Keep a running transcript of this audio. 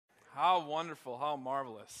How wonderful, how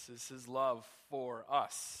marvelous is his love for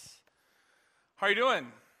us. How are you doing?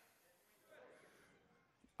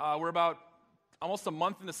 We're about almost a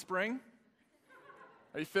month into spring.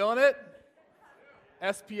 Are you feeling it?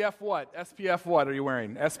 SPF what? SPF what are you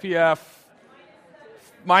wearing? SPF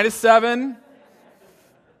 -7.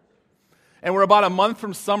 And we're about a month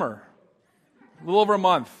from summer. A little over a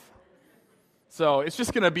month. So it's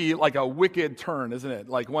just going to be like a wicked turn, isn't it?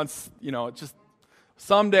 Like once, just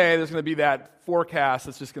someday there's going to be that forecast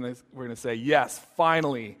that's just we're going to say, yes,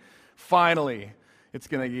 finally, it's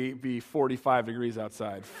going to be 45 degrees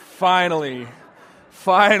outside. Finally.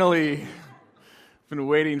 I've been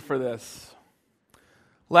waiting for this.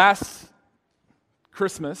 Last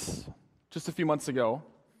Christmas, just a few months ago,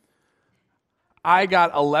 I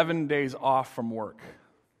got 11 days off from work.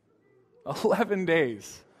 11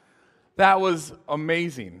 days. That was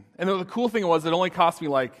amazing. And the cool thing was it only cost me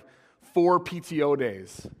like 4 PTO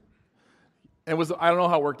days. And I don't know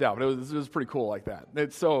how it worked out, but it was pretty cool like that.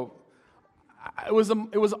 It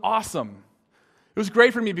was awesome. It was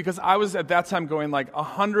great for me because I was at that time going like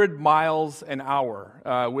 100 miles an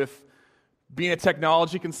hour with being a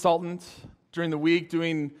technology consultant during the week,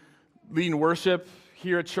 leading worship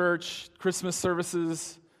here at church, Christmas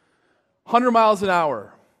services, 100 miles an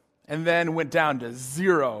hour, and then went down to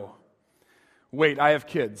 0. Wait, I have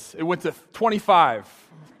kids. It went to 25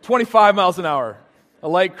 miles an hour, a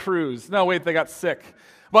light cruise. No, wait, they got sick.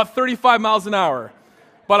 About 35 miles an hour.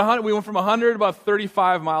 We went from 100 to about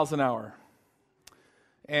 35 miles an hour.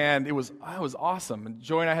 And it was awesome. And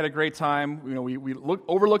Joy and I had a great time. We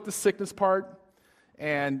overlooked the sickness part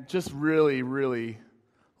and just really, really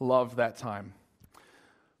loved that time.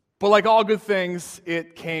 But like all good things,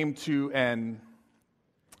 it came to an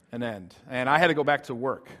end. And I had to go back to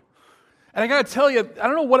work. And I got to tell you, I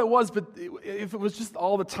don't know what it was, but if it was just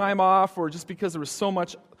all the time off or just because there was so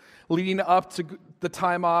much leading up to the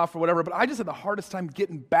time off or whatever, but I just had the hardest time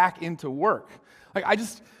getting back into work.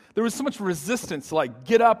 There was so much resistance to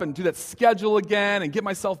get up and do that schedule again and get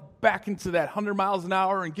myself back into that 100 miles an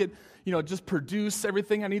hour and just produce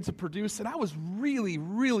everything I need to produce. And I was really,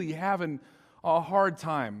 really having a hard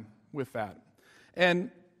time with that. And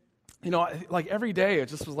every day, it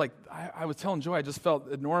just was like, I was telling Joy, I just felt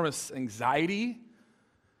enormous anxiety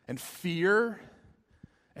and fear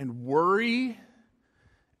and worry,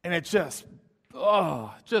 and it just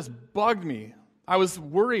bugged me. I was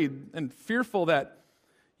worried and fearful that,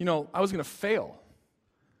 I was going to fail.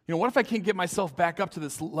 What if I can't get myself back up to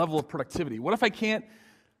this level of productivity? What if I can't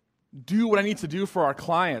do what I need to do for our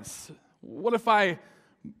clients? What if I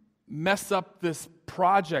mess up this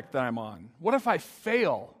project that I'm on? What if I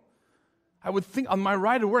fail? I would think on my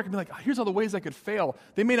ride to work, I'd be like, here's all the ways I could fail.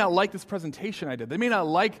 They may not like this presentation I did. They may not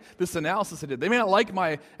like this analysis I did. They may not like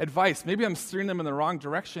my advice. Maybe I'm steering them in the wrong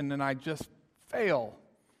direction and I just fail.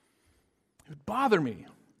 It would bother me.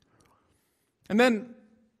 And then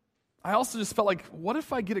I also just felt like, what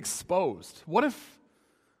if I get exposed? What if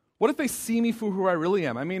they see me for who I really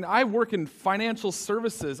am? I mean, I work in financial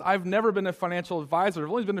services. I've never been a financial advisor. I've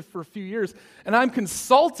only been it for a few years, and I'm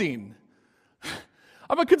consulting.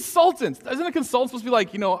 I'm a consultant. Isn't a consultant supposed to be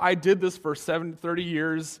like, I did this for 30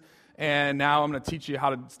 years, and now I'm going to teach you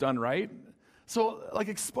how it's done right? So,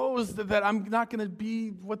 exposed that I'm not going to be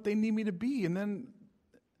what they need me to be, and then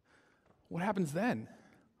what happens then?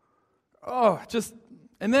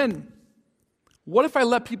 And then, what if I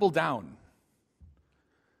let people down?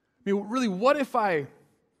 I mean, really, what if I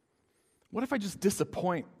just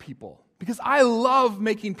disappoint people? Because I love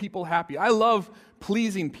making people happy. I love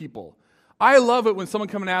pleasing people. I love it when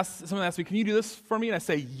someone asks me, can you do this for me? And I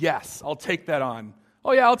say, yes, I'll take that on.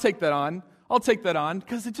 Oh yeah, I'll take that on.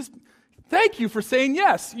 Because thank you for saying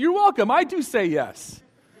yes. You're welcome. I do say yes.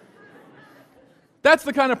 That's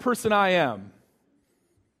the kind of person I am.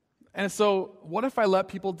 And so, what if I let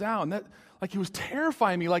people down? It was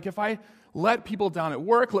terrifying me. If I let people down at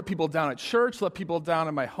work, let people down at church, let people down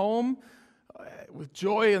in my home, with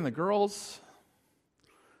Joy and the girls,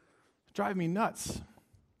 drive me nuts.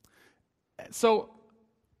 So,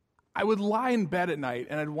 I would lie in bed at night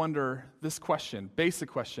and I'd wonder this question, basic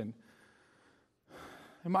question: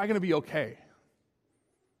 am I going to be okay?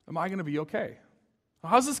 Am I going to be okay?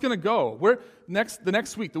 How's this going to go? The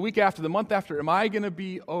next week, the week after, the month after, am I going to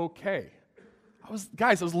be okay? I was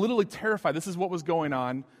literally terrified. This is what was going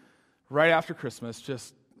on right after Christmas,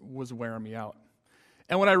 just was wearing me out.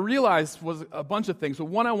 And what I realized was a bunch of things. But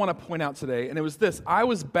one I want to point out today, and it was this. I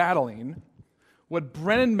was battling what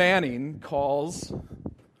Brennan Manning calls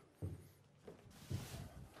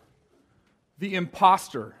the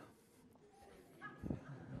imposter.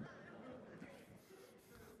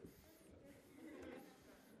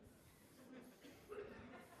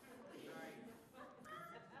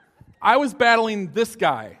 I was battling this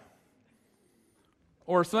guy.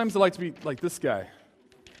 Or sometimes I like to be like this guy.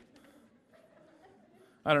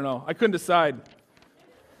 I don't know. I couldn't decide.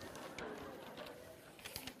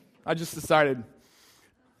 I just decided.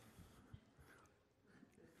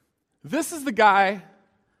 This is the guy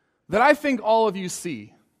that I think all of you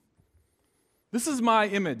see. This is my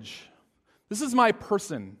image. This is my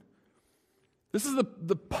person. This is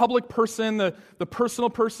the public person, the personal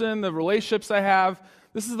person, the relationships I have.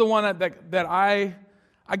 This is the one that I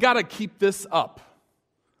got to keep this up.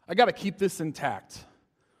 I got to keep this intact.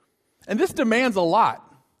 And this demands a lot.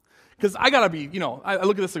 Because I got to be, I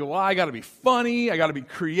look at this and go, well, I got to be funny. I got to be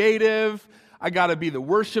creative. I got to be the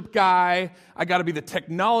worship guy. I got to be the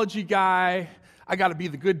technology guy. I got to be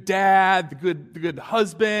the good dad, the good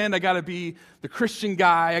husband. I got to be the Christian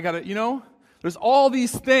guy. I got to, there's all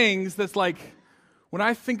these things that's like, when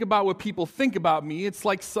I think about what people think about me, it's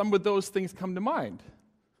like some of those things come to mind.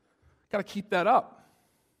 Got to keep that up.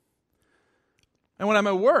 And when I'm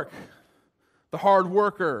at work, the hard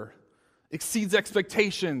worker exceeds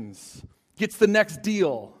expectations, gets the next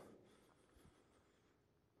deal.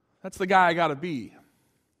 That's the guy I got to be.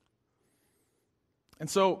 And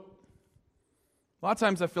so, a lot of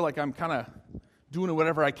times I feel like I'm kind of doing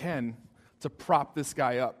whatever I can to prop this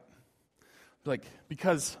guy up.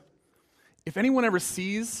 Because if anyone ever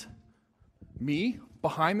sees me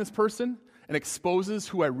behind this person and exposes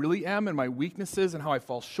who I really am and my weaknesses and how I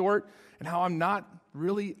fall short and how I'm not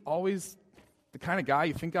really always the kind of guy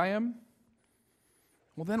you think I am,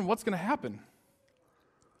 well then what's going to happen?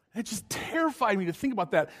 It just terrified me to think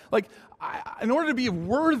about that. In order to be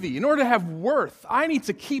worthy, in order to have worth, I need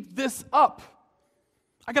to keep this up.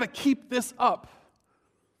 I got to keep this up.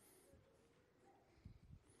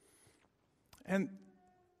 And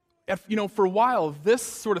for a while, this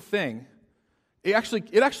sort of thing, it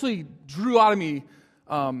actually drew out of me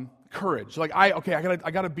courage. I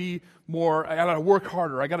got to be more. I got to work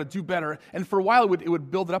harder. I got to do better. And for a while, it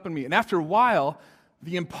would build it up in me. And after a while,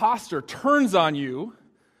 the imposter turns on you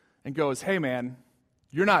and goes, "Hey, man,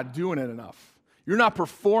 you're not doing it enough. You're not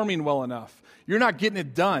performing well enough. You're not getting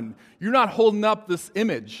it done. You're not holding up this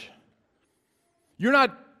image. You're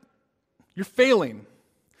failing.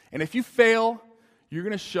 And if you fail, you're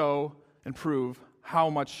going to show and prove how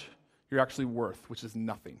much you're actually worth, which is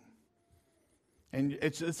nothing. And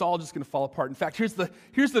it's all just going to fall apart. In fact, here's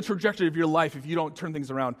the trajectory of your life if you don't turn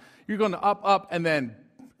things around. You're going to up, and then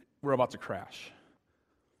we're about to crash."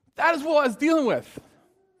 That is what I was dealing with.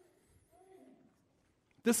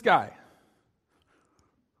 This guy.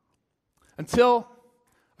 Until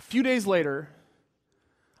a few days later,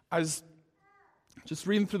 I was just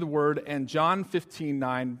reading through the Word, and John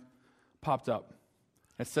 15:9 popped up.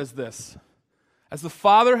 It says this: "As the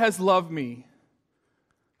Father has loved me,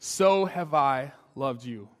 so have I loved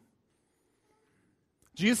you."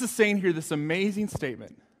 Jesus is saying here this amazing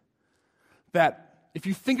statement that if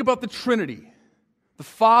you think about the Trinity, the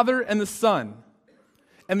Father and the Son,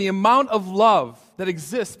 and the amount of love that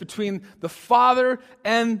exists between the Father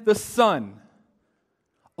and the Son,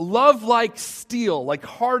 love like steel, like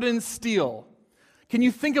hardened steel. Can you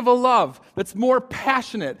think of a love that's more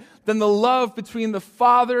passionate than the love between the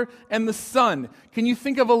Father and the Son? Can you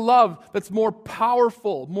think of a love that's more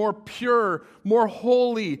powerful, more pure, more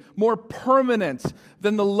holy, more permanent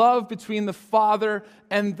than the love between the Father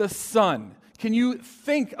and the Son? Can you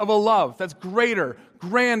think of a love that's greater,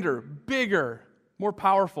 grander, bigger, more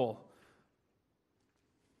powerful?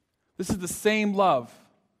 This is the same love.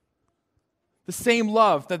 The same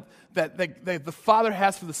love that the Father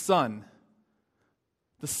has for the Son.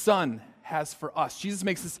 The Son has for us. Jesus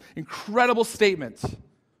makes this incredible statement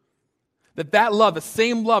that love, the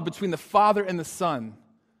same love between the Father and the Son,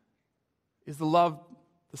 is the love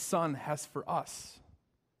the Son has for us.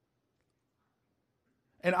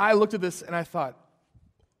 And I looked at this and I thought,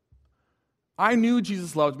 I knew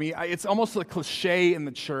Jesus loved me. It's almost a cliche in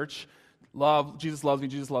the church. Jesus loves me,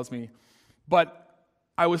 Jesus loves me. But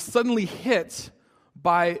I was suddenly hit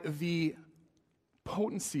by the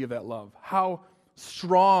potency of that love, how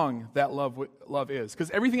strong that love is.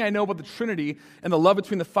 Because everything I know about the Trinity and the love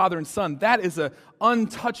between the Father and Son, that is an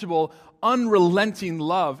untouchable, unrelenting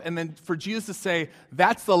love. And then for Jesus to say,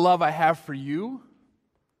 that's the love I have for you,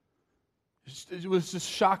 it was just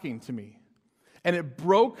shocking to me. And it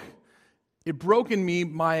broke in me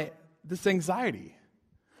this anxiety.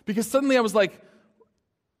 Because suddenly I was like,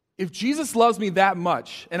 if Jesus loves me that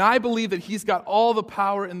much, and I believe that He's got all the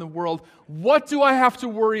power in the world, what do I have to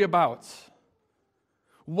worry about?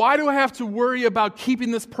 Why do I have to worry about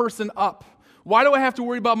keeping this person up? Why do I have to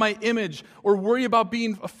worry about my image, or worry about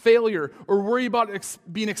being a failure, or worry about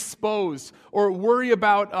being exposed, or worry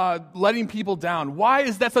about letting people down? Why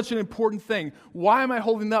is that such an important thing? Why am I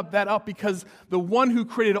holding that up? Because the one who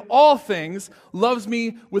created all things loves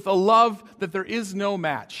me with a love that there is no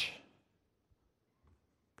match.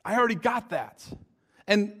 I already got that.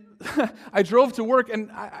 And I drove to work,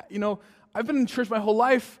 and I've been in church my whole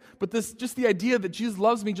life, but just the idea that Jesus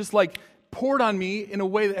loves me just like poured on me in a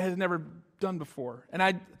way that I had never done before. And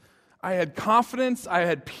I had confidence, I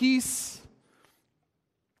had peace.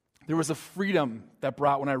 There was a freedom that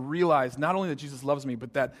brought when I realized not only that Jesus loves me,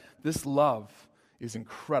 but that this love is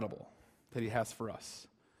incredible that he has for us.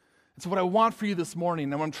 And so what I want for you this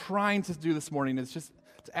morning, and what I'm trying to do this morning, is just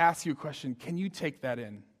to ask you a question. Can you take that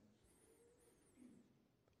in?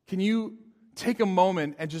 Can you take a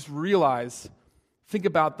moment and just think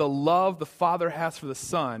about the love the Father has for the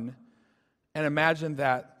Son, and imagine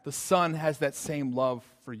that the Son has that same love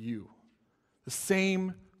for you. The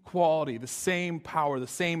same quality, the same power, the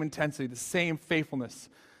same intensity, the same faithfulness,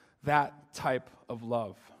 that type of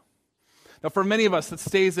love. Now, for many of us, that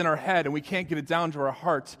stays in our head, and we can't get it down to our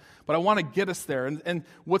heart, but I want to get us there. And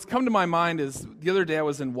what's come to my mind is, the other day I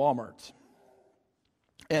was in Walmart.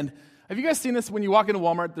 And have you guys seen this? When you walk into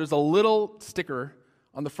Walmart, there's a little sticker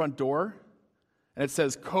on the front door, and it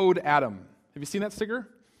says, Code Adam. Have you seen that sticker?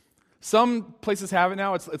 Some places have it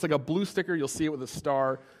now. It's like a blue sticker. You'll see it with a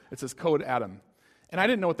star. It says Code Adam. And I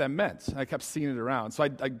didn't know what that meant. I kept seeing it around. So I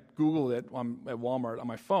Googled it at Walmart on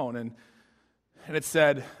my phone, and it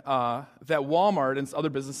said that Walmart and other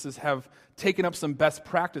businesses have taken up some best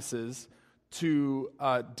practices to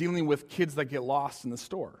dealing with kids that get lost in the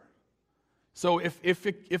store. So if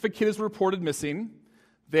a kid is reported missing,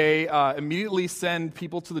 they immediately send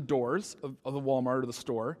people to the doors of the Walmart or the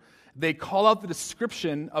store. They call out the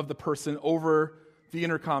description of the person over the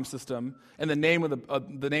intercom system and the name of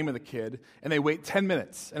the kid, and they wait 10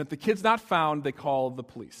 minutes. And if the kid's not found, they call the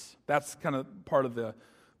police. That's kind of part of the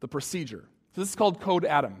procedure. So this is called Code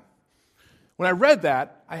Adam. When I read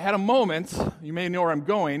that, I had a moment, you may know where I'm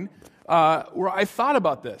going, where I thought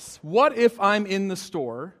about this. What if I'm in the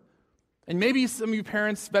store, and maybe some of you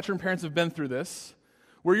parents, veteran parents, have been through this,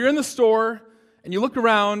 where you're in the store and you look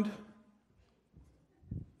around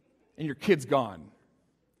and your kid's gone. And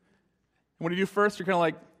what do you do first? You're kind of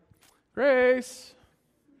like, Grace.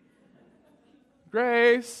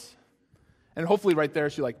 Grace. And hopefully right there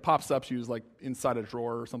she like pops up. She was like inside a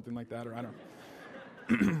drawer or something like that, or I don't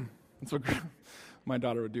know. That's what my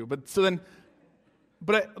daughter would do. But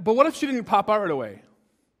what if she didn't pop out right away?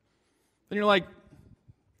 Then you're like,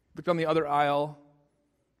 look down the other aisle,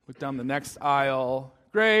 look down the next aisle,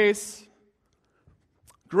 Grace.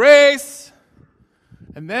 Grace.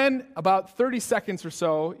 And then about 30 seconds or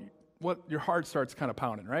so, your heart starts kind of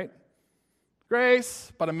pounding, right?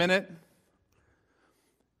 Grace, about a minute.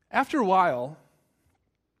 After a while,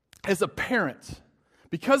 as a parent,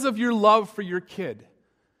 because of your love for your kid,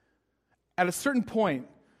 at a certain point,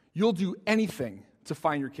 you'll do anything to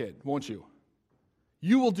find your kid, won't you?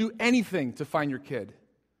 You will do anything to find your kid.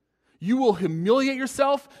 You will humiliate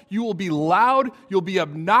yourself. You will be loud. You'll be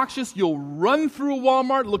obnoxious. You'll run through a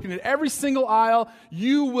Walmart looking at every single aisle.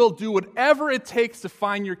 You will do whatever it takes to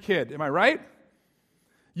find your kid. Am I right?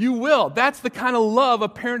 You will. That's the kind of love a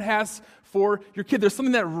parent has for your kid. There's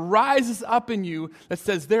something that rises up in you that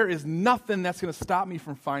says, there is nothing that's going to stop me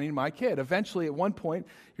from finding my kid. Eventually, at one point,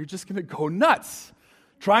 you're just going to go nuts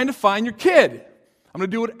trying to find your kid. I'm going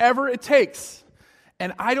to do whatever it takes.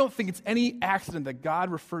 And I don't think it's any accident that God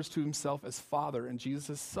refers to himself as Father and Jesus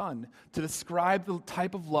as Son to describe the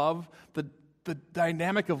type of love, the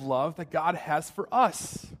dynamic of love that God has for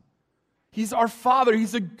us. He's our Father.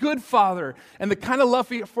 He's a good Father. And the kind of love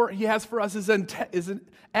he has for us is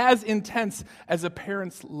as intense as a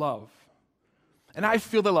parent's love. And I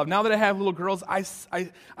feel that love. Now that I have little girls, I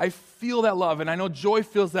feel that love. And I know Joy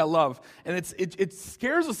feels that love. And it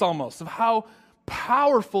scares us almost of how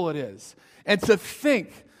powerful it is. And to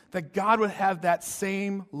think that God would have that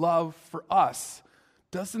same love for us,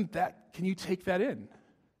 can you take that in?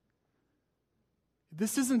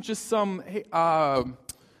 This isn't just some, hey,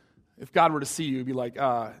 if God were to see you, he'd be like,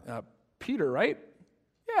 Peter, right?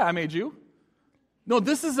 Yeah, I made you. No,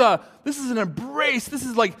 this is an embrace. This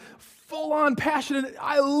is like full-on passion.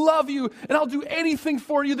 I love you, and I'll do anything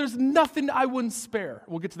for you. There's nothing I wouldn't spare.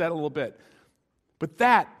 We'll get to that in a little bit. But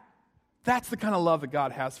that's the kind of love that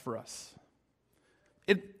God has for us.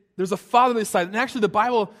 There's a fatherly side. And actually, the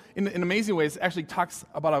Bible, in amazing ways, actually talks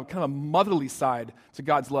about a kind of a motherly side to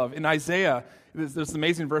God's love. In Isaiah, there's an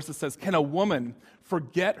amazing verse that says, can a woman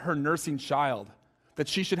forget her nursing child, that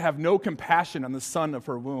she should have no compassion on the son of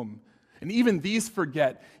her womb? And even these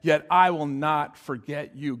forget, yet I will not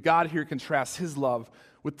forget you. God here contrasts his love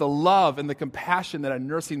with the love and the compassion that a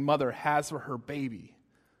nursing mother has for her baby.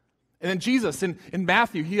 And then Jesus, in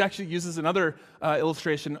Matthew, he actually uses another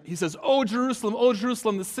illustration. He says, O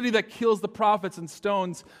Jerusalem, the city that kills the prophets and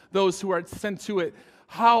stones those who are sent to it.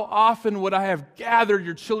 How often would I have gathered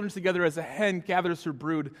your children together as a hen gathers her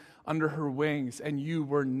brood under her wings, and you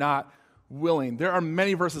were not willing. There are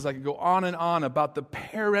many verses I could go on and on about the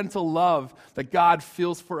parental love that God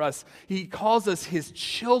feels for us. He calls us his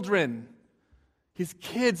children, his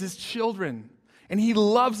kids, his children. And he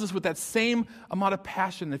loves us with that same amount of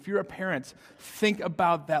passion. If you're a parent, think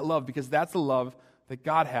about that love, because that's the love that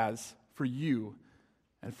God has for you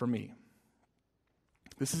and for me.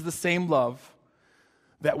 This is the same love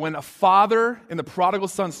that when a father in the prodigal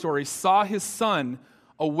son story saw his son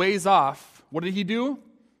a ways off, what did he do?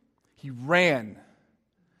 He ran.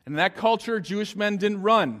 And in that culture, Jewish men didn't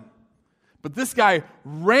run. But this guy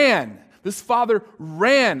ran. This father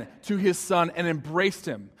ran to his son and embraced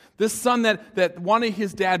him. This son that wanted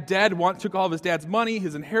his dad dead, took all of his dad's money,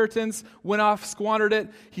 his inheritance, went off, squandered it.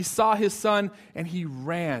 He saw his son and he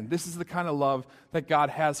ran. This is the kind of love that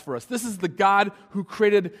God has for us. This is the God who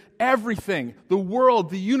created everything, the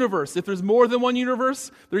world, the universe. If there's more than one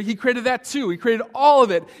universe, he created that too. He created all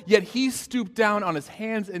of it, yet he stooped down on his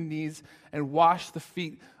hands and knees and washed the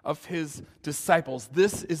feet of his disciples.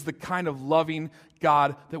 This is the kind of loving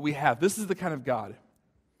God that we have. This is the kind of God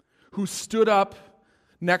who stood up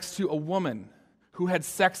next to a woman who had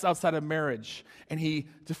sex outside of marriage, and he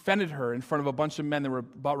defended her in front of a bunch of men that were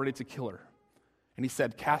about ready to kill her. And he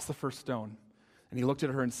said, cast the first stone. And he looked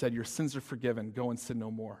at her and said, your sins are forgiven. Go and sin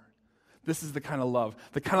no more. This is the kind of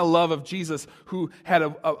love of Jesus, who had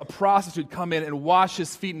a prostitute come in and wash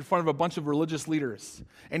his feet in front of a bunch of religious leaders.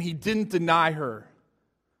 And he didn't deny her.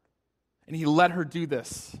 And he let her do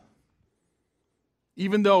this.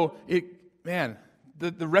 Even though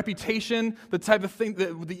the reputation, the type of thing,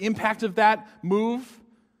 the impact of that move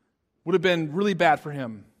would have been really bad for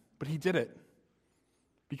him. But he did it.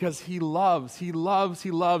 Because he loves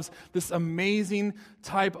this amazing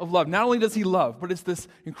type of love. Not only does he love, but it's this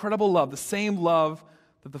incredible love, the same love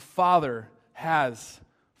that the Father has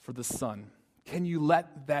for the Son. Can you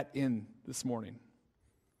let that in this morning?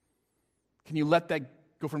 Can you let that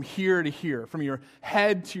go from here to here, from your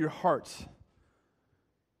head to your heart?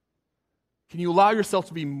 Can you allow yourself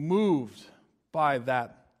to be moved by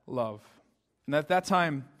that love? And at that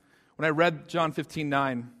time, when I read John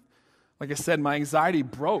 15:9, like I said, my anxiety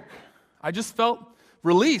broke. I just felt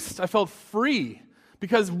released. I felt free,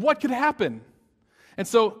 because what could happen? And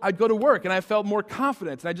so I'd go to work and I felt more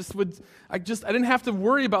confident. And I didn't have to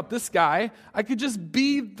worry about this guy. I could just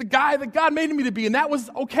be the guy that God made me to be, and that was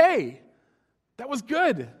okay. That was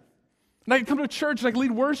good. And I could come to a church and I could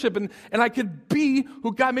lead worship and I could be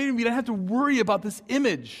who God made me to be. I didn't have to worry about this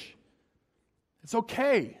image. It's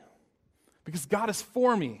okay, because God is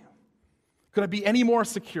for me. Could I be any more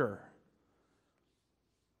secure?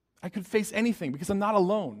 I could face anything because I'm not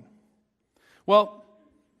alone. Well,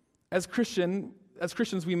 as Christians,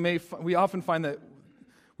 we often find that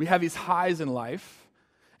we have these highs in life,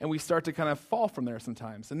 and we start to kind of fall from there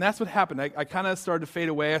sometimes. And that's what happened. I kind of started to fade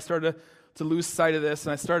away. I started to lose sight of this,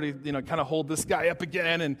 and I started, kind of hold this guy up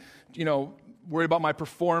again, and worry about my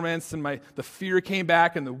performance, and the fear came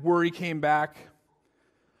back, and the worry came back.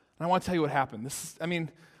 And I want to tell you what happened.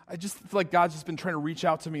 I just feel like God's just been trying to reach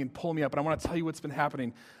out to me and pull me up, and I want to tell you what's been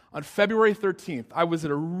happening. On February 13th, I was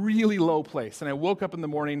at a really low place, and I woke up in the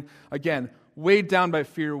morning, again, weighed down by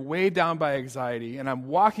fear, weighed down by anxiety, and I'm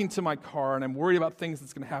walking to my car, and I'm worried about things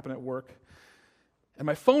that's going to happen at work, and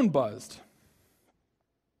my phone buzzed,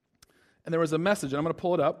 and there was a message, and I'm going to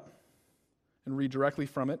pull it up and read directly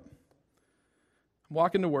from it. I'm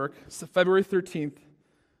walking to work, it's February 13th,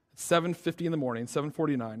 at 7:50 in the morning,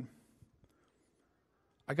 7:49.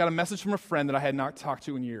 I got a message from a friend that I had not talked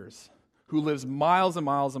to in years, who lives miles and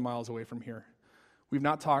miles and miles away from here. We've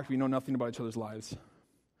not talked. We know nothing about each other's lives.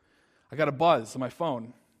 I got a buzz on my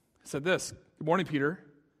phone. It said this: good morning, Peter.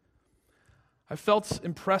 I felt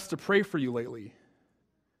impressed to pray for you lately.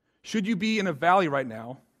 Should you be in a valley right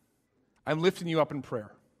now, I'm lifting you up in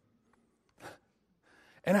prayer.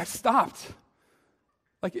 And I stopped.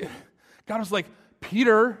 God was like,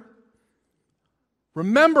 Peter,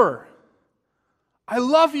 remember, I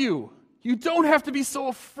love you. You don't have to be so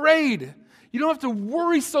afraid. You don't have to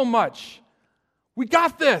worry so much. We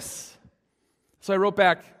got this. So I wrote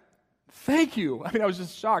back, thank you. I was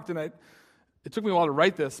just shocked, and it took me a while to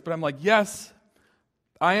write this, but I'm like, yes,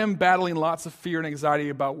 I am battling lots of fear and anxiety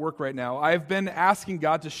about work right now. I've been asking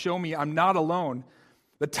God to show me I'm not alone.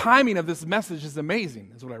 The timing of this message is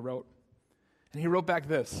amazing, is what I wrote. And he wrote back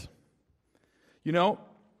this,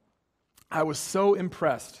 I was so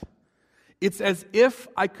impressed. It's as if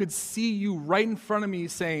I could see you right in front of me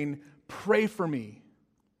saying, pray for me.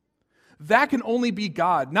 That can only be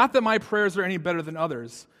God. Not that my prayers are any better than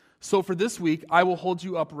others. So for this week, I will hold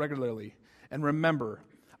you up regularly. And remember,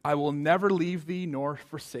 I will never leave thee nor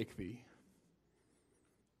forsake thee.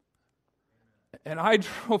 And I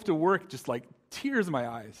drove to work just like tears in my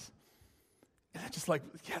eyes. And I'm just like,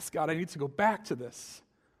 yes, God, I need to go back to this.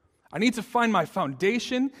 I need to find my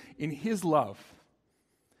foundation in His love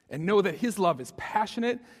and know that His love is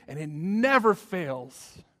passionate and it never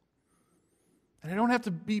fails. And I don't have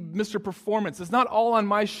to be Mr. Performance. It's not all on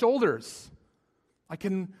my shoulders. I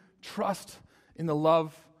can trust in the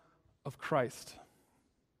love of Christ.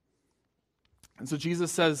 And so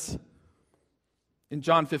Jesus says in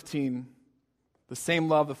John 15, the same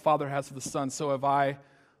love the Father has for the Son, so have I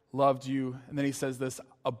loved you. And then he says this,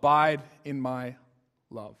 abide in my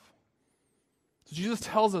love. So Jesus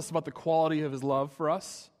tells us about the quality of His love for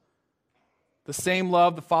us. The same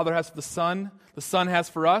love the Father has for the Son has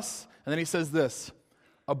for us. And then he says this,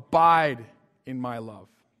 abide in my love.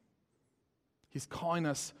 He's calling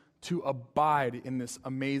us to abide in this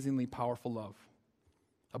amazingly powerful love.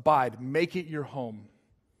 Abide, make it your home.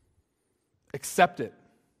 Accept it.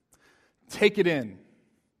 Take it in.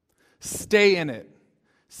 Stay in it.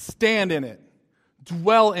 Stand in it.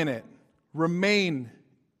 Dwell in it. Remain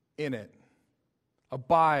in it.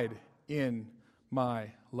 Abide in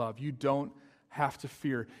my love. You don't have to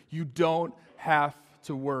fear. You don't have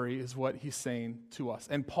to worry is what he's saying to us.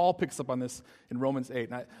 And Paul picks up on this in Romans 8.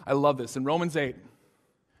 And I love this. In Romans 8,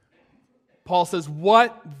 Paul says,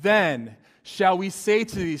 what then shall we say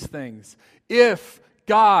to these things? If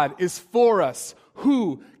God is for us,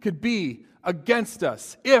 who could be against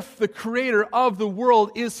us? If the creator of the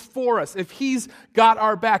world is for us, if He's got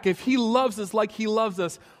our back, if He loves us like He loves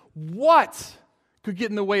us, what could get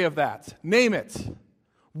in the way of that? Name it.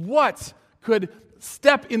 What could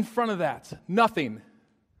step in front of that? Nothing.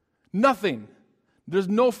 Nothing. There's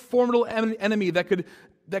no formidable enemy that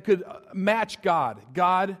could match God.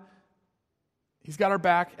 God, He's got our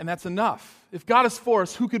back, and that's enough. If God is for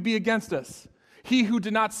us, who could be against us? He who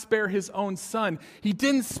did not spare His own Son. He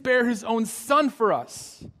didn't spare His own Son for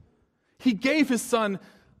us. He gave His Son,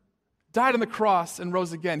 died on the cross, and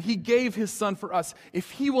rose again. He gave His Son for us. If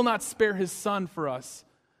He will not spare His Son for us,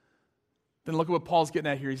 then look at what Paul's getting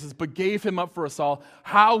at here. He says, but gave Him up for us all.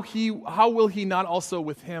 How will He not also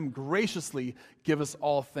with Him graciously give us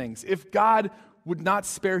all things? If God would not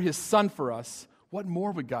spare His Son for us, what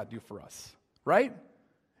more would God do for us? Right?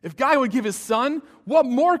 If God would give His Son, what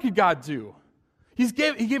more could God do? He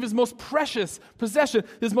gave His most precious possession,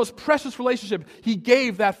 His most precious relationship. He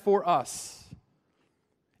gave that for us.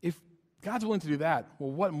 If God's willing to do that,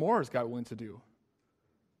 well, what more is God willing to do?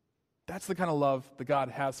 That's the kind of love that God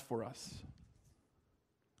has for us.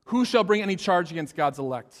 Who shall bring any charge against God's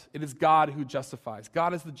elect? It is God who justifies.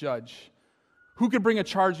 God is the judge. Who could bring a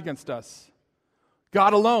charge against us?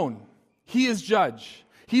 God alone. He is judge.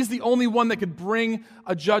 He's the only one that could bring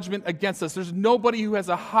a judgment against us. There's nobody who has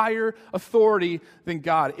a higher authority than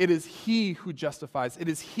God. It is He who justifies. It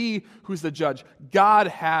is He who's the judge. God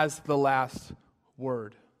has the last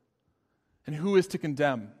word. And who is to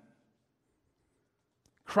condemn?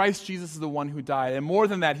 Christ Jesus is the one who died. And more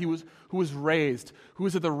than that, who was raised, who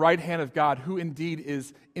is at the right hand of God, who indeed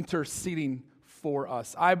is interceding for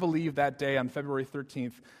us. I believe that day on February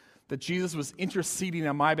 13th that Jesus was interceding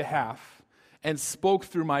on my behalf and spoke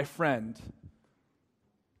through my friend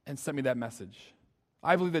and sent me that message.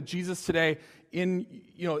 I believe that Jesus today,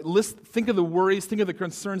 think of the worries, think of the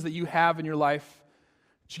concerns that you have in your life.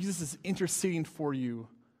 Jesus is interceding for you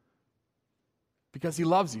because He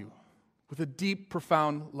loves you with a deep,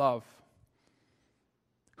 profound love.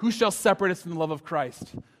 Who shall separate us from the love of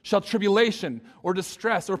Christ? Shall tribulation or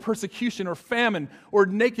distress or persecution or famine or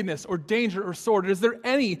nakedness or danger or sword? Is there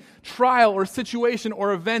any trial or situation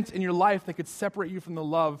or event in your life that could separate you from the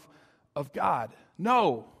love of God?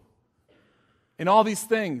 No. In all these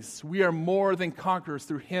things, we are more than conquerors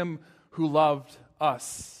through Him who loved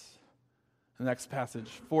us. The next passage.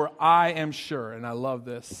 For I am sure, and I love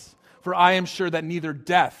this, for I am sure that neither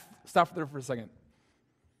death, stop there for a second.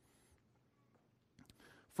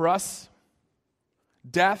 For us,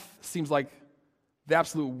 death seems like the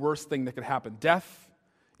absolute worst thing that could happen. Death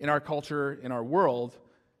in our culture, in our world,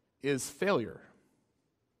 is failure.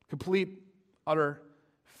 Complete, utter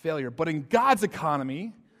failure. But in God's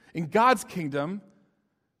economy, in God's kingdom,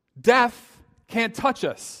 death can't touch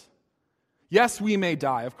us. Yes, we may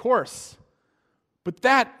die, of course. But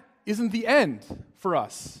that isn't the end for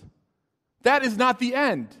us. That is not the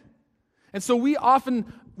end. And so we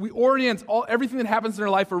orient everything that happens in our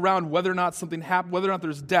life around whether or not something happens, whether or not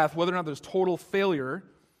there's death, whether or not there's total failure.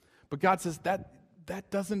 But God says that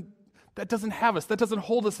doesn't have us. That doesn't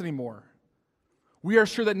hold us anymore. We are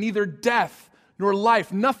sure that neither death nor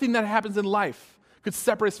life, nothing that happens in life could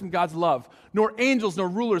separate us from God's love. Nor angels, nor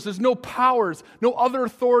rulers. There's no powers, no other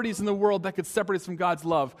authorities in the world that could separate us from God's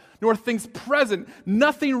love. Nor things present.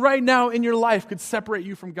 Nothing right now in your life could separate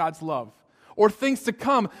you from God's love. Or things to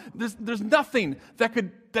come. There's nothing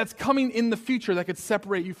that's coming in the future that could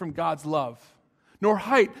separate you from God's love. Nor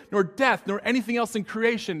height, nor death, nor anything else in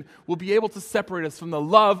creation will be able to separate us from the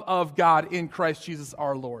love of God in Christ Jesus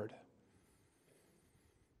our Lord.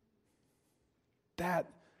 That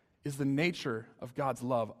is the nature of God's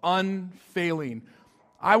love. Unfailing.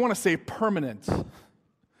 I want to say permanent.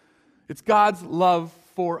 It's God's love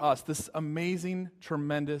for us. This amazing,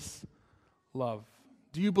 tremendous love.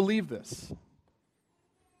 Do you believe this?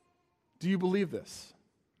 Do you believe this?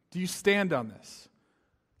 Do you stand on this?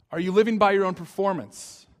 Are you living by your own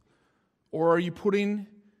performance? Or are you putting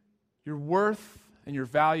your worth and your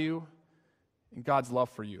value in God's love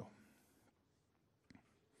for you?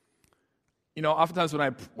 You know, oftentimes when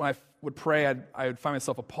I would pray, I would find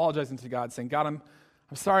myself apologizing to God, saying, God, I'm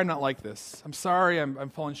sorry I'm not like this. I'm sorry I'm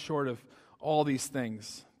falling short of all these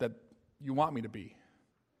things that you want me to be.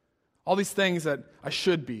 All these things that I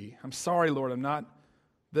should be. I'm sorry, Lord, I'm not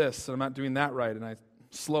this, and I'm not doing that right, and I'm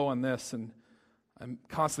slow on this, and I'm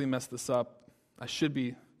constantly mess this up. I should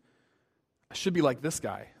be like this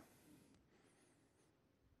guy.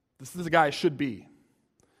 This is the guy I should be.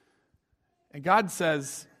 And God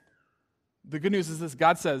says, the good news is this,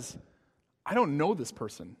 God says, I don't know this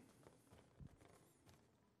person.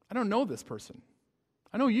 I don't know this person.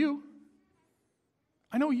 I know you.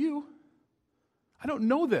 I know you. I don't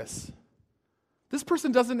know this. This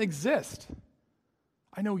person doesn't exist.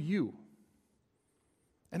 I know you.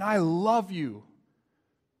 And I love you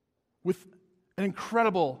with an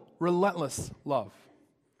incredible, relentless love.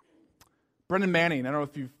 Brennan Manning, I don't know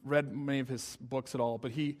if you've read many of his books at all,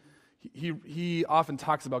 but he often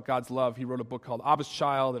talks about God's love. He wrote a book called Abba's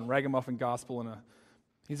Child and Ragamuffin Gospel, and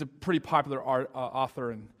he's a pretty popular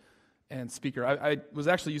author and speaker. I was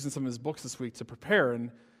actually using some of his books this week to prepare,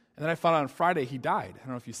 and then I found out on Friday he died. I don't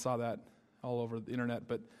know if you saw that all over the internet,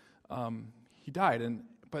 but he died.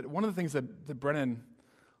 But one of the things that Brennan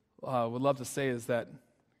would love to say is that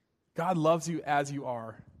God loves you as you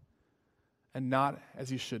are and not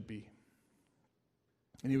as you should be.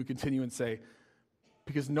 And he would continue and say,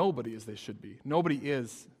 because nobody is as they should be. Nobody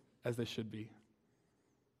is as they should be.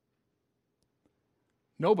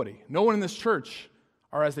 Nobody. No one in this church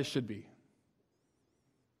are as they should be.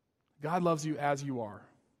 God loves you as you are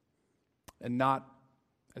and not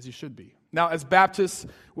as you should be. Now, as Baptists,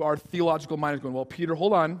 our theological mind is going, well, Peter,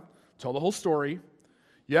 hold on. Tell the whole story.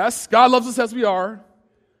 Yes, God loves us as we are,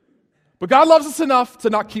 but God loves us enough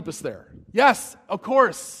to not keep us there. Yes, of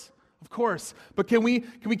course. But can we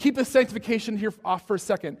keep the sanctification here off for a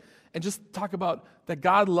second and just talk about that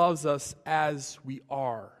God loves us as we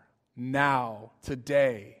are, now,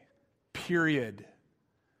 today, period.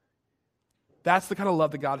 That's the kind of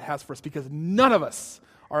love that God has for us because none of us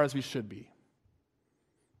are as we should be.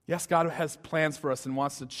 Yes, God has plans for us and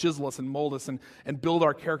wants to chisel us and mold us and build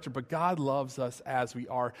our character, but God loves us as we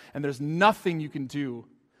are, and there's nothing you can do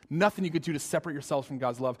to separate yourselves from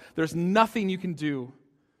God's love. There's nothing you can do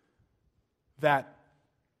that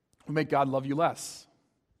will make God love you less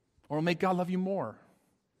or will make God love you more.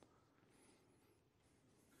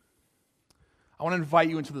 I want to invite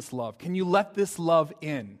you into this love. Can you let this love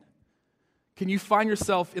in? Can you find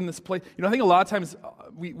yourself in this place? You know, I think a lot of times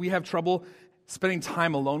we have trouble spending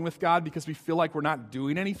time alone with God because we feel like we're not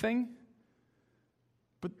doing anything.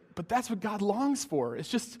 But that's what God longs for. It's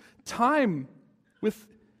just time with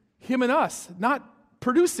Him and us, not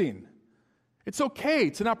producing. It's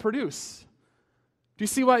okay to not produce. Do you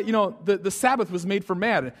see why, the Sabbath was made for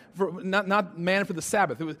man, not man for the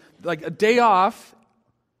Sabbath. It was like a day off,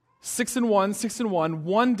 6 and 1,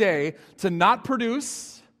 one day to not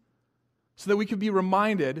produce so that we could be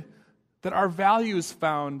reminded that our value is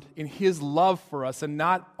found in His love for us and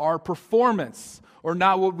not our performance or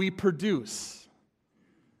not what we produce.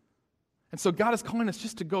 And so God is calling us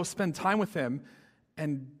just to go spend time with Him,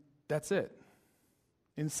 and that's it.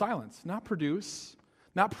 In silence, not produce,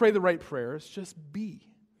 not pray the right prayers, just be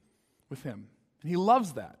with Him. And He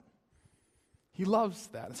loves that. He loves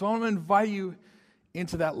that. So I want to invite you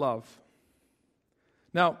into that love.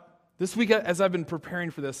 Now, this week as I've been preparing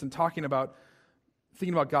for this and thinking about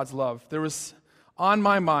God's love, there was on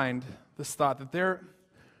my mind this thought that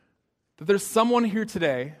there's someone here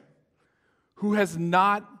today who has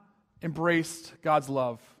not embraced God's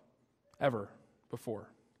love ever before?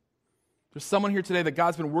 There's someone here today that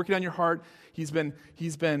God's been working on your heart. He's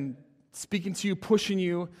been speaking to you, pushing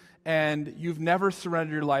you, and you've never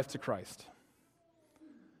surrendered your life to Christ.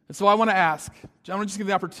 And so I want to ask, I want to just give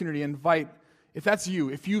the opportunity and invite, if that's you,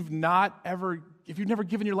 if you've never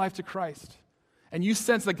given your life to Christ, and you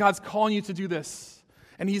sense that God's calling you to do this,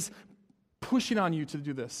 and He's pushing on you to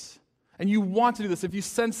do this, and you want to do this, if you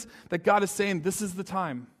sense that God is saying this is the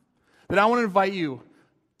time, then I want to invite you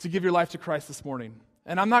to give your life to Christ this morning.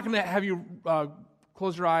 And I'm not going to have you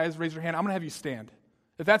close your eyes, raise your hand. I'm going to have you stand.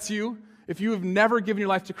 If that's you, if you have never given your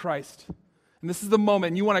life to Christ, and this is the moment,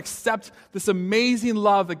 and you want to accept this amazing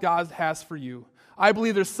love that God has for you, I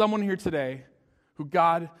believe there's someone here today who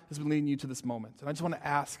God has been leading you to this moment. And I just want to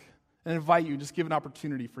ask and invite you, just give an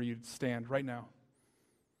opportunity for you to stand right now.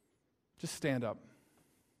 Just stand up.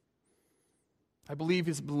 I believe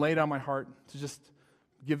He's been laid on my heart to just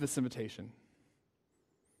give this invitation.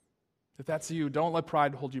 If that's you, don't let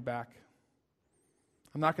pride hold you back.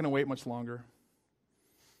 I'm not going to wait much longer.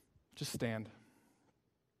 Just stand.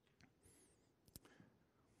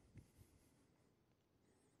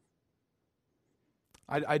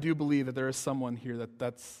 I do believe that there is someone here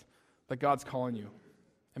that God's calling you.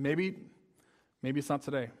 And maybe it's not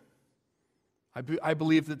today. I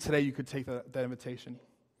believe that today you could take that invitation.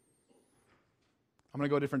 I'm going to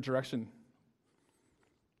go a different direction.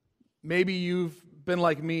 Maybe you've been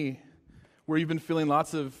like me, where you've been feeling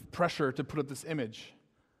lots of pressure to put up this image,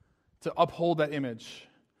 to uphold that image,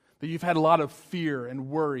 that you've had a lot of fear and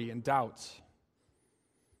worry and doubts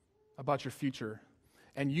about your future.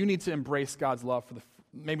 And you need to embrace God's love for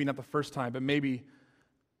maybe not the first time, but maybe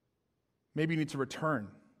you need to return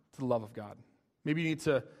to the love of God. Maybe you need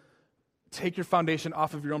to take your foundation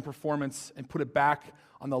off of your own performance and put it back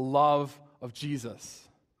on the love of Jesus.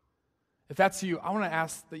 If that's you, I want to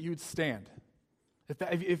ask that you would stand.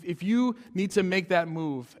 If you need to make that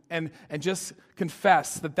move and just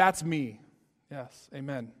confess that that's me, yes,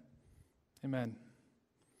 amen, amen.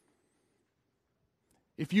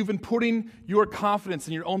 If you've been putting your confidence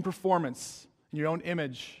in your own performance, in your own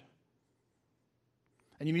image,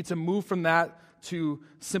 and you need to move from that to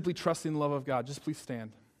simply trusting the love of God, just please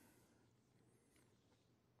stand.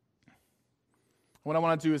 What I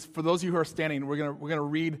want to do is, for those of you who are standing, we're going to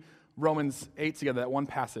read Romans 8 together, that one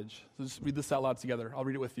passage. So just read this out loud together. I'll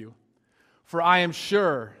read it with you. For I am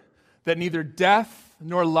sure that neither death,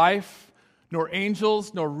 nor life, nor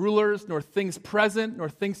angels, nor rulers, nor things present, nor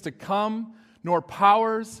things to come, nor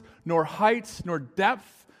powers, nor height, nor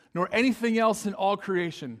depth, nor anything else in all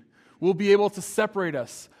creation will be able to separate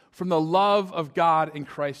us from the love of God in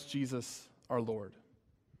Christ Jesus our Lord.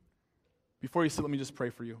 Before you sit, let me just pray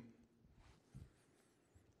for you.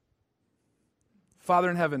 Father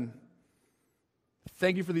in heaven,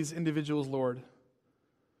 thank you for these individuals, Lord.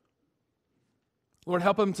 Lord,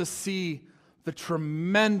 help them to see the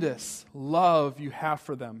tremendous love you have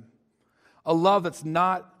for them. A love that's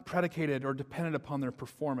not predicated or dependent upon their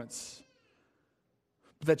performance,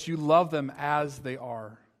 but that you love them as they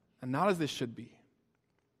are and not as they should be.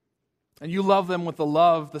 And you love them with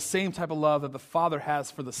the same type of love that the Father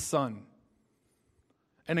has for the Son.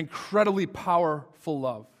 An incredibly powerful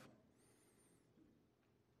love.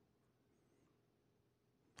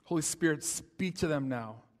 Holy Spirit, speak to them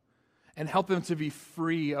now and help them to be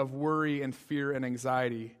free of worry and fear and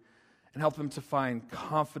anxiety, and help them to find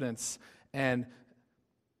confidence and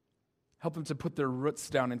help them to put their roots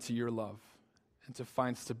down into your love and to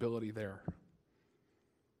find stability there.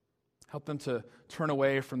 Help them to turn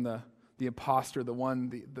away from the imposter, the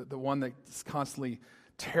one that's constantly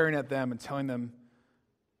tearing at them and telling them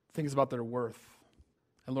things about their worth.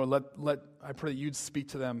 And Lord, I pray that you'd speak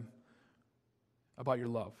to them about your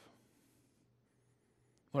love.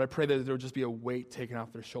 Lord, I pray that there would just be a weight taken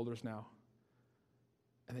off their shoulders now,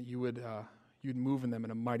 and that you'd move in them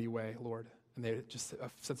in a mighty way, Lord, and they just a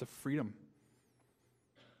sense of freedom.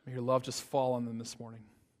 May your love just fall on them this morning.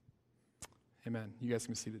 Amen. You guys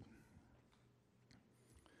can be seated.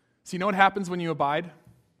 So you know what happens when you abide?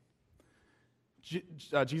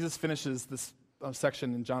 Jesus finishes this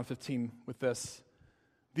section in John 15 with this.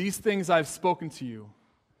 These things I've spoken to you,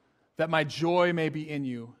 that my joy may be in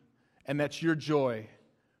you, and that your joy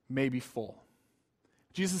may be full.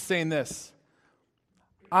 Jesus is saying this: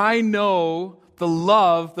 I know the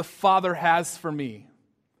love the Father has for me,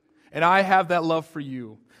 and I have that love for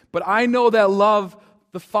you. But I know that love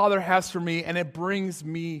the Father has for me, and it brings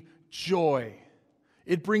me joy.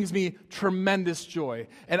 It brings me tremendous joy.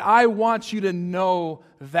 And I want you to know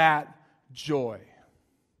that joy.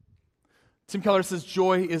 Tim Keller says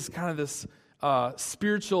joy is kind of this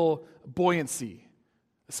spiritual buoyancy,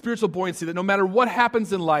 spiritual buoyancy, that no matter what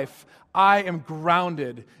happens in life, I am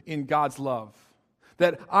grounded in God's love.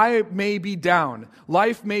 That I may be down,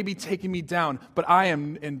 life may be taking me down, but I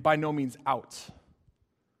am by no means out.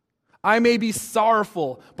 I may be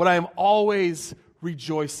sorrowful, but I am always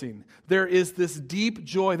rejoicing. There is this deep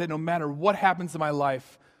joy that no matter what happens in my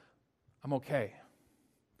life, I'm okay.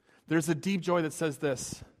 There's a deep joy that says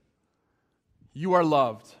this: you are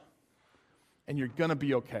loved, and you're going to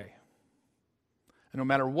be okay. And no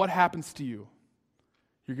matter what happens to you,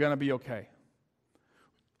 you're going to be okay.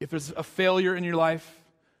 If there's a failure in your life,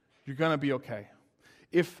 you're going to be okay.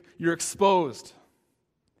 If you're exposed,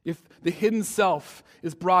 if the hidden self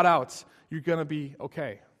is brought out, you're going to be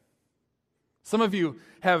okay. Some of you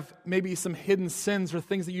have maybe some hidden sins or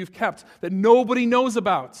things that you've kept that nobody knows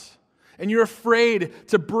about, and you're afraid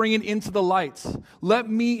to bring it into the light. Let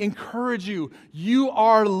me encourage you. You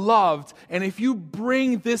are loved, and if you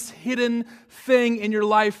bring this hidden thing in your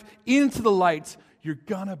life into the light, you're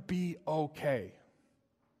going to be okay.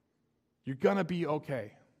 You're going to be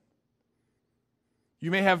okay.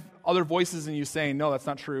 You may have other voices in you saying, no, that's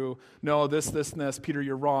not true. No, this, and this. Peter,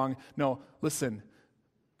 you're wrong. No, listen.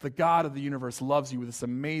 The God of the universe loves you with this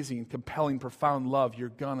amazing, compelling, profound love. You're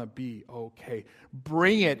going to be okay.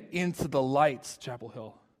 Bring it into the light, Chapel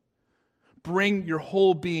Hill. Bring your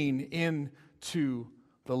whole being into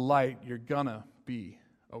the light. You're going to be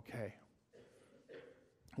okay.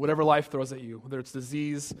 Whatever life throws at you, whether it's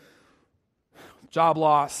disease, job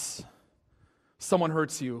loss, someone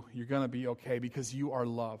hurts you, you're going to be okay because you are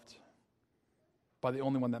loved by the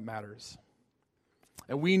only one that matters.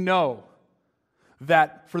 And we know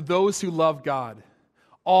that for those who love God,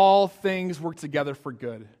 all things work together for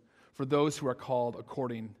good for those who are called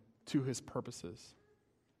according to his purposes.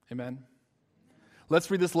 Amen? Let's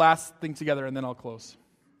read this last thing together and then I'll close.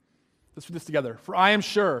 Let's read this together. For I am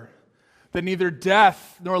sure that neither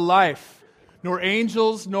death nor life, nor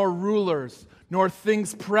angels nor rulers, nor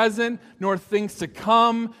things present, nor things to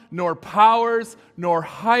come, nor powers, nor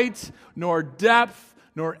height, nor depth,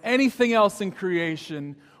 nor anything else in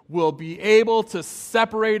creation will be able to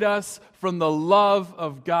separate us from the love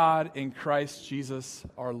of God in Christ Jesus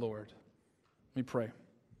our Lord. Let me pray.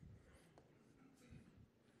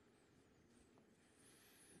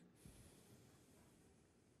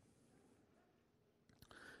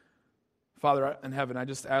 Father in heaven, I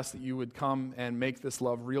just ask that you would come and make this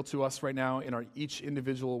love real to us right now in our each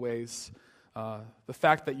individual ways. The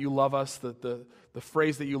fact that you love us, the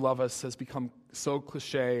phrase that you love us has become so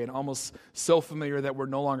cliche and almost so familiar that we're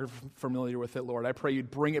no longer familiar with it, Lord. I pray you'd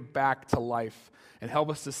bring it back to life and help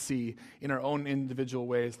us to see in our own individual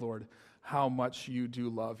ways, Lord, how much you do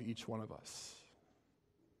love each one of us.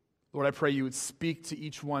 Lord, I pray you would speak to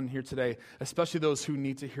each one here today, especially those who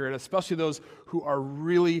need to hear it, especially those who are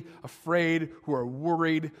really afraid, who are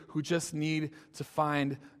worried, who just need to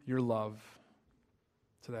find your love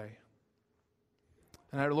today.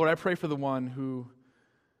 And Lord, I pray for the one who,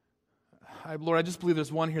 Lord, I just believe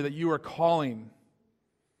there's one here that you are calling.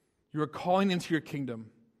 You are calling into your kingdom.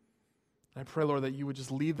 And I pray, Lord, that you would just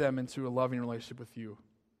lead them into a loving relationship with you.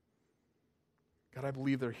 God, I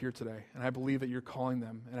believe they're here today, and I believe that you're calling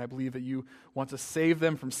them, and I believe that you want to save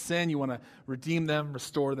them from sin, you want to redeem them,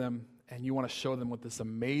 restore them, and you want to show them what this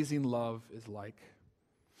amazing love is like.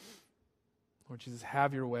 Lord Jesus,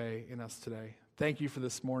 have your way in us today. Thank you for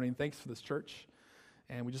this morning. Thanks for this church,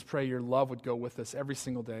 and we just pray your love would go with us every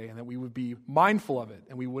single day, and that we would be mindful of it,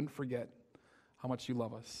 and we wouldn't forget how much you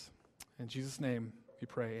love us. In Jesus' name we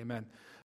pray, amen.